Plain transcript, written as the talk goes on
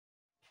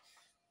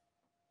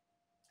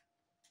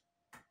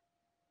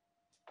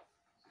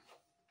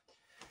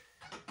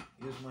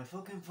use my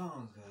fucking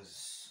phone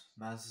because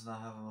man does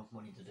not have enough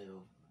money to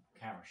do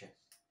camera shit.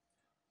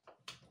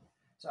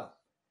 So,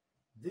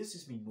 this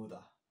is me mother,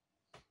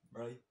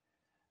 right?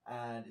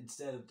 And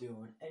instead of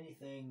doing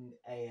anything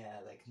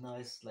like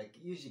nice, like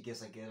usually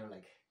gifts I get her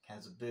like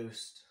cans of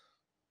Boost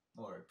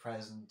or a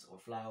present or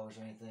flowers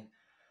or anything,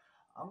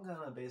 I'm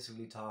gonna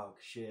basically talk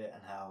shit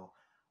and how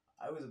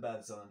I was a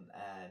bad son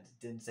and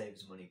didn't save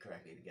his money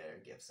correctly to get her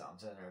a gift, so I'm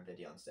sending her a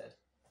video instead.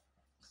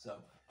 So,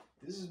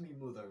 this is me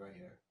mother right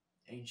here.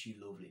 Ain't she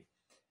lovely?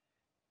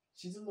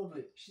 She's a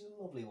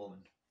lovely woman,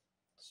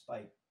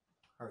 despite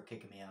her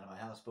kicking me out of my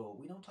house, but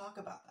we don't talk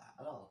about that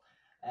at all.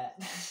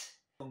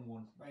 Young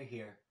one right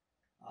here.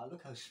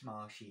 Look how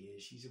small she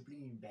is. She's a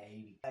bleeding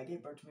baby. I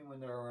gave birth to me when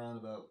they were around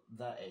about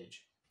that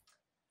age.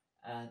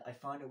 And I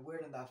find it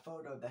weird in that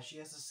photo that she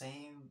has the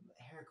same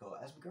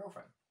haircut as my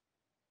girlfriend.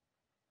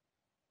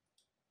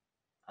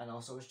 And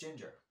also is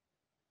ginger.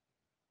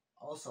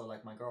 Also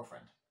like my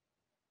girlfriend.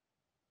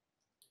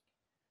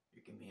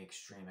 You're giving me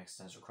extreme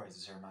existential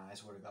crisis here, man, I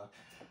swear to God.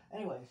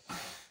 Anyway,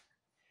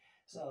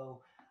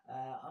 so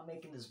I'm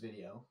making this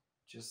video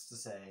just to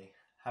say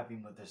Happy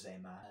Mother's Day,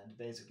 man, and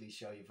basically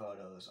show you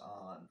photos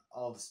on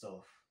all the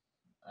stuff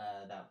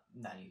that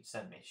Nanny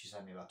sent me. She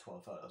sent me about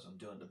 12 photos. I'm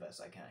doing the best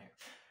I can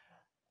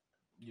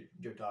here.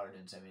 Your daughter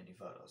didn't send me any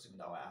photos, even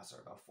though I asked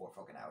her about 4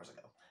 fucking hours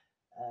ago.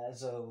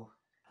 So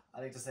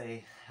I'd like to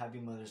say Happy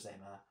Mother's Day,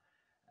 man.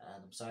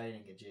 And I'm sorry I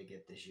didn't get you a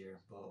gift this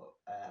year, but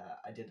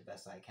I did the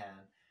best I can.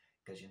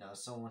 Because, you know,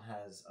 someone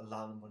has a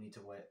lot of money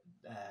to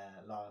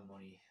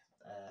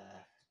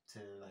to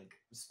like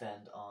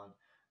spend on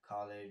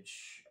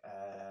college,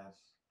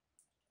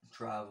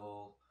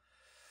 travel,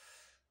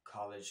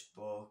 college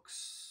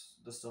books,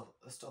 the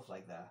stuff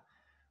like that.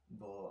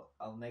 But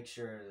I'll make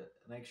sure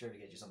to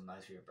get you something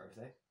nice for your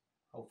birthday,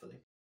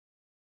 hopefully.